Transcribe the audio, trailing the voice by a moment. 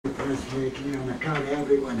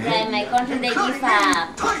Yeah, in my country they give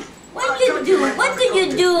what you do? What do you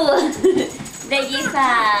do? They give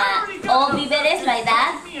all víveres like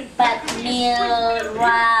that, but meal,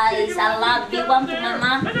 rice, a lot, big one to my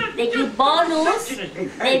mom. They give bonus,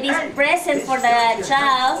 they give present for the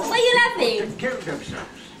child. Why are you laughing?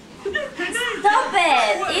 Stop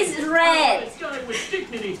it! It's red.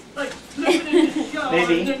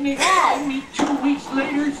 Maybe. Yeah. 2 weeks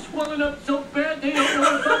later, swollen up so bad they don't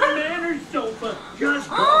know if I'm a man or sofa. Just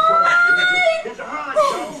go for it. There's a hot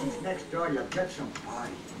Johnson's next door. You'll get some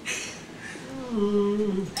pie.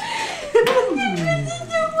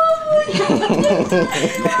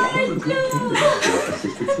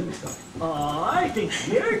 Oh, I think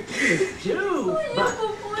you're cute too.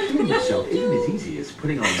 Doing yourself isn't as easy as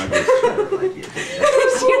putting on an ugly sweater like you did.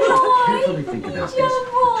 Carefully think about this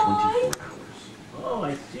for 24 hours. Oh, I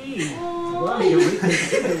see. Well, you're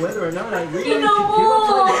reconsidering whether or not I really You know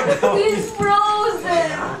what? He's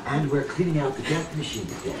frozen. And we're cleaning out the death machine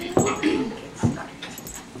today.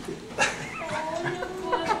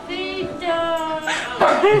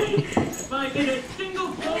 If I get a single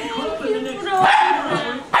phone call in the next 2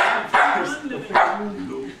 hours,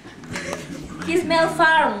 He smells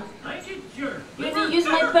farm. I can sure. Let me use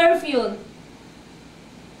my perfume.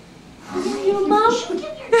 Your mom?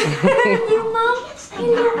 Your mom?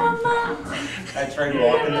 Your mama? I tried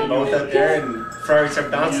walking them both out there and Ferrari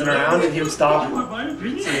started bouncing around and he would stop.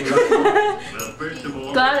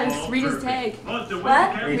 Guys, read his tag.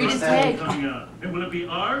 What? Read his tag. And will it be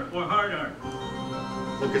R or hard R?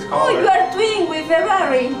 Look his Oh, collar. you are twin with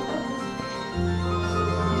Ferrari.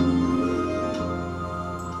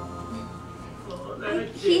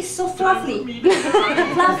 He's so fluffy.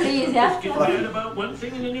 Fluffy, yeah. About one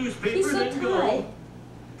thing in the newspaper, He's so then go. tight.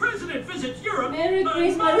 President visits Europe. Merry My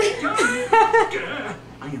Christmas. time.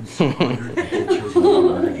 I am so honored that you chose to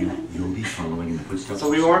honor you. You'll be following in the footsteps. So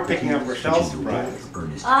we weren't picking up Rochelle's surprise.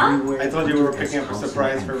 Huh? I told you we were picking up a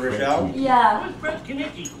surprise for Rochelle. Yeah. Where's Brett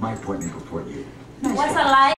Kinnicky? My appointment before you. What's a lie?